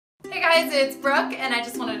guys, it's Brooke, and I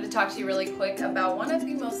just wanted to talk to you really quick about one of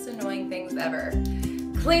the most annoying things ever.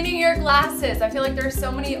 Cleaning your glasses. I feel like there's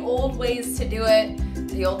so many old ways to do it.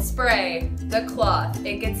 The old spray, the cloth.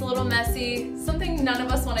 It gets a little messy, something none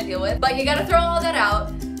of us want to deal with, but you gotta throw all that out,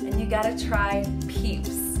 and you gotta try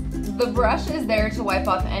Peeps. The brush is there to wipe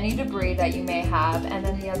off any debris that you may have, and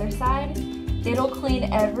then the other side, it'll clean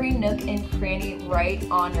every nook and cranny right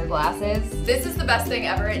on your glasses. This is the best thing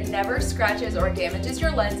ever. It never scratches or damages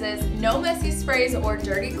your lenses. No messy sprays or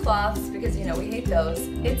dirty cloths, because you know we hate those.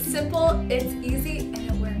 It's simple, it's easy, and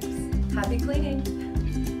it works. Happy cleaning.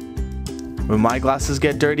 When my glasses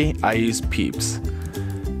get dirty, I use Peeps.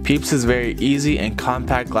 Peeps is a very easy and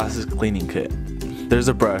compact glasses cleaning kit. There's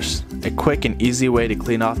a brush, a quick and easy way to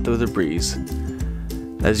clean off the debris.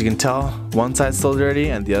 As you can tell, one side's still dirty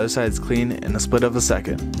and the other side's clean in a split of a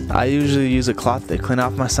second. I usually use a cloth to clean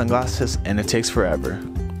off my sunglasses and it takes forever.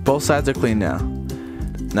 Both sides are clean now.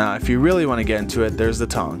 Now if you really want to get into it, there's the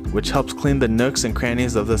tongue, which helps clean the nooks and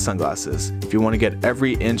crannies of the sunglasses if you want to get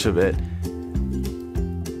every inch of it.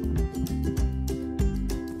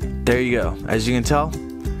 There you go. As you can tell,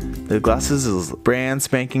 the glasses is brand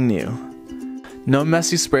spanking new. No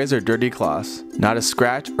messy sprays or dirty cloths, not a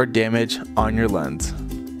scratch or damage on your lens.